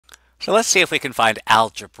So let's see if we can find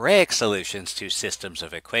algebraic solutions to systems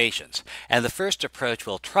of equations. And the first approach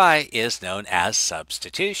we'll try is known as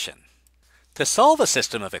substitution. To solve a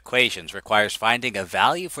system of equations requires finding a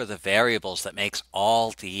value for the variables that makes all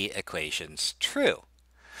the equations true.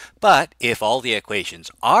 But if all the equations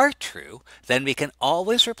are true, then we can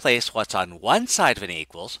always replace what's on one side of an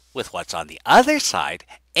equals with what's on the other side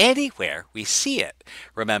anywhere we see it.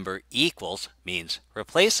 Remember, equals means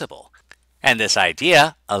replaceable. And this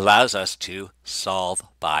idea allows us to solve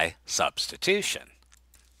by substitution.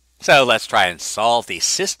 So let's try and solve the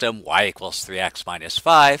system y equals 3x minus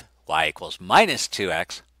 5, y equals minus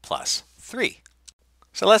 2x plus 3.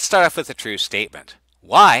 So let's start off with a true statement.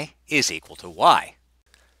 Y is equal to y.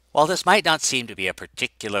 While this might not seem to be a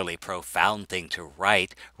particularly profound thing to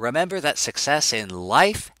write, remember that success in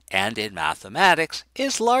life and in mathematics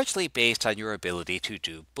is largely based on your ability to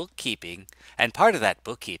do bookkeeping, and part of that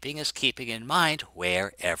bookkeeping is keeping in mind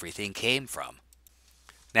where everything came from.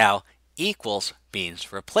 Now, equals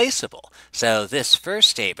means replaceable, so this first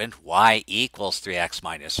statement, y equals 3x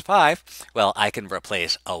minus 5, well, I can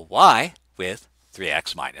replace a y with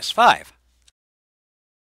 3x minus 5.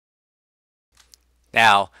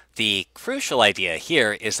 Now, the crucial idea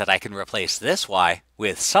here is that I can replace this y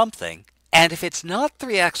with something, and if it's not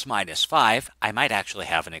 3x minus 5, I might actually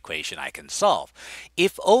have an equation I can solve.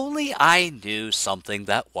 If only I knew something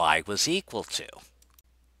that y was equal to.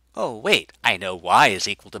 Oh, wait, I know y is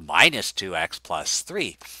equal to minus 2x plus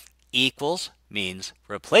 3. Equals means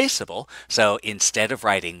replaceable, so instead of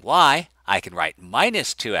writing y, I can write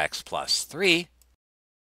minus 2x plus 3.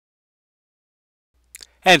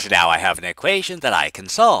 And now I have an equation that I can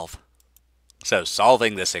solve. So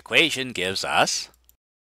solving this equation gives us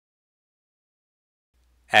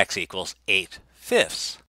x equals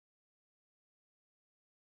 8/5.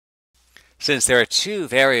 Since there are two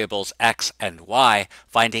variables x and y,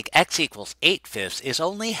 finding x equals 8/5 is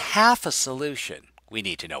only half a solution. We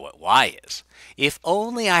need to know what y is. If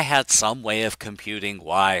only I had some way of computing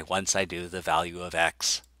y once I knew the value of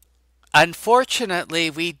x. Unfortunately,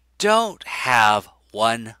 we don't have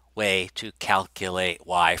one way to calculate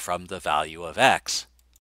y from the value of x.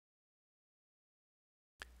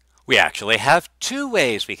 We actually have two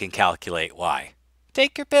ways we can calculate y.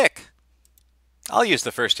 Take your pick. I'll use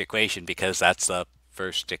the first equation because that's the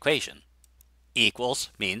first equation.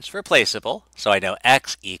 Equals means replaceable, so I know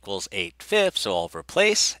x equals 8/5, so I'll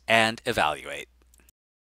replace and evaluate.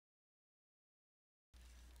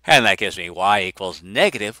 And that gives me y equals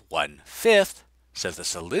negative 1/5, so the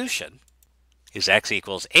solution is x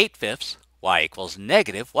equals 8/5, y equals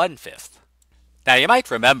negative 1/5. Now you might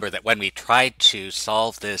remember that when we tried to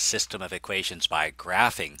solve this system of equations by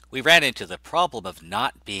graphing, we ran into the problem of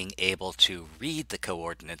not being able to read the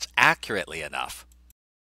coordinates accurately enough.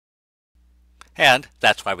 And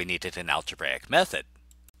that's why we needed an algebraic method.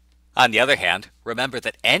 On the other hand, remember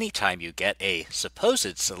that anytime you get a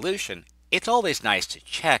supposed solution, it's always nice to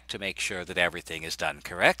check to make sure that everything is done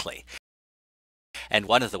correctly. And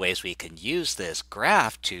one of the ways we can use this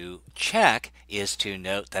graph to check is to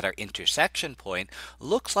note that our intersection point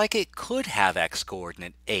looks like it could have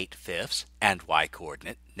x-coordinate 8/5 and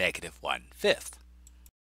y-coordinate negative 1/5.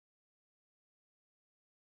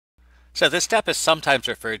 So this step is sometimes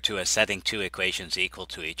referred to as setting two equations equal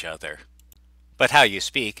to each other. But how you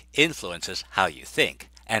speak influences how you think,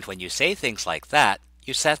 and when you say things like that,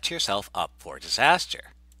 you set yourself up for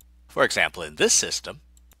disaster. For example, in this system,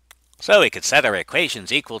 so we could set our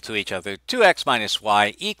equations equal to each other. 2x minus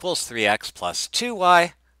y equals 3x plus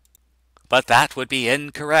 2y. But that would be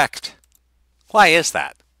incorrect. Why is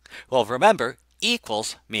that? Well, remember,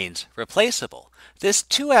 equals means replaceable. This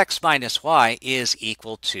 2x minus y is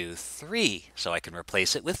equal to 3, so I can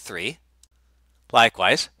replace it with 3.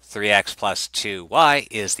 Likewise, 3x plus 2y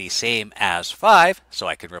is the same as 5, so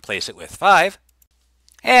I can replace it with 5.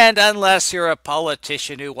 And unless you're a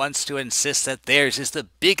politician who wants to insist that theirs is the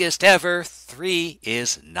biggest ever, 3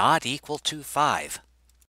 is not equal to 5.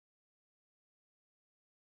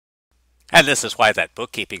 And this is why that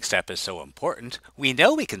bookkeeping step is so important. We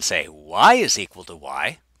know we can say y is equal to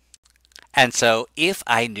y. And so if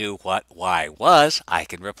I knew what y was, I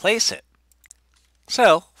can replace it.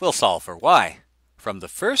 So we'll solve for y. From the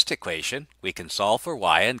first equation, we can solve for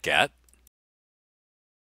y and get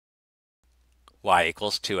y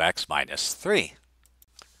equals 2x minus 3.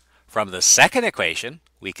 From the second equation,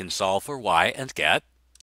 we can solve for y and get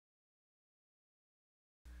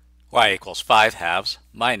y equals 5/2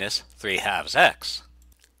 minus 3/2 x.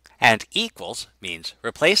 And equals means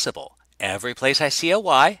replaceable. Every place I see a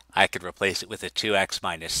y, I can replace it with a 2x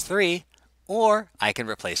minus 3, or I can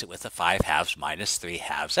replace it with a 5/2 minus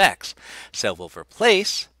 3/2 x. So we'll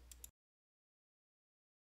replace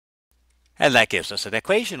And that gives us an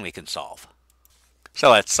equation we can solve. So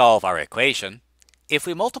let's solve our equation. If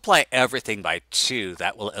we multiply everything by 2,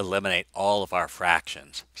 that will eliminate all of our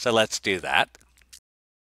fractions. So let's do that.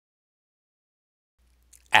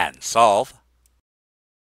 And solve,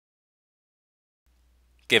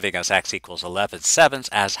 giving us x equals 11/7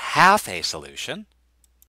 as half a solution.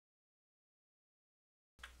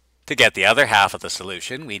 To get the other half of the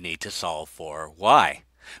solution, we need to solve for y.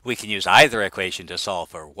 We can use either equation to solve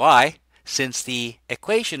for y. Since the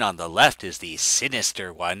equation on the left is the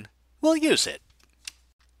sinister one, we'll use it.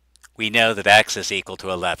 We know that x is equal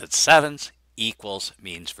to 11/7. Equals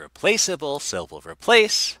means replaceable, so we'll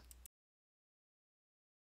replace.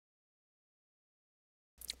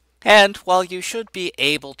 And while you should be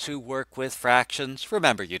able to work with fractions,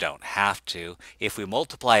 remember you don't have to. If we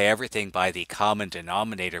multiply everything by the common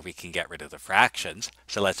denominator, we can get rid of the fractions.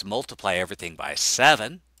 So let's multiply everything by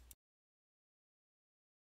 7.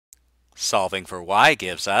 Solving for y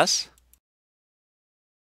gives us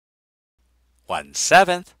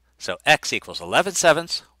 1/7. So x equals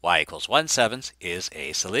 11/7, y equals 1/7 is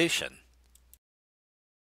a solution.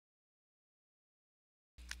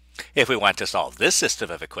 If we want to solve this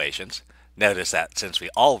system of equations, notice that since we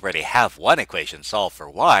already have one equation solved for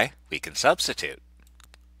y, we can substitute.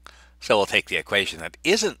 So we'll take the equation that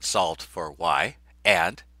isn't solved for y,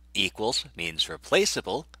 and equals means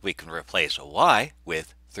replaceable. We can replace y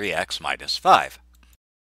with 3x minus 5.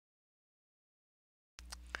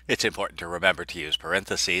 It's important to remember to use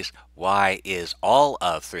parentheses. Y is all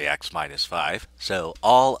of 3x minus 5, so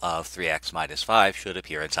all of 3x minus 5 should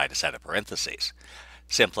appear inside a set of parentheses.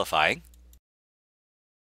 Simplifying.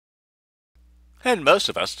 And most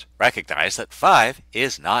of us recognize that 5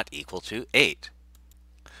 is not equal to 8.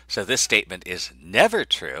 So this statement is never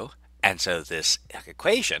true, and so this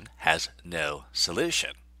equation has no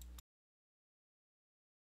solution.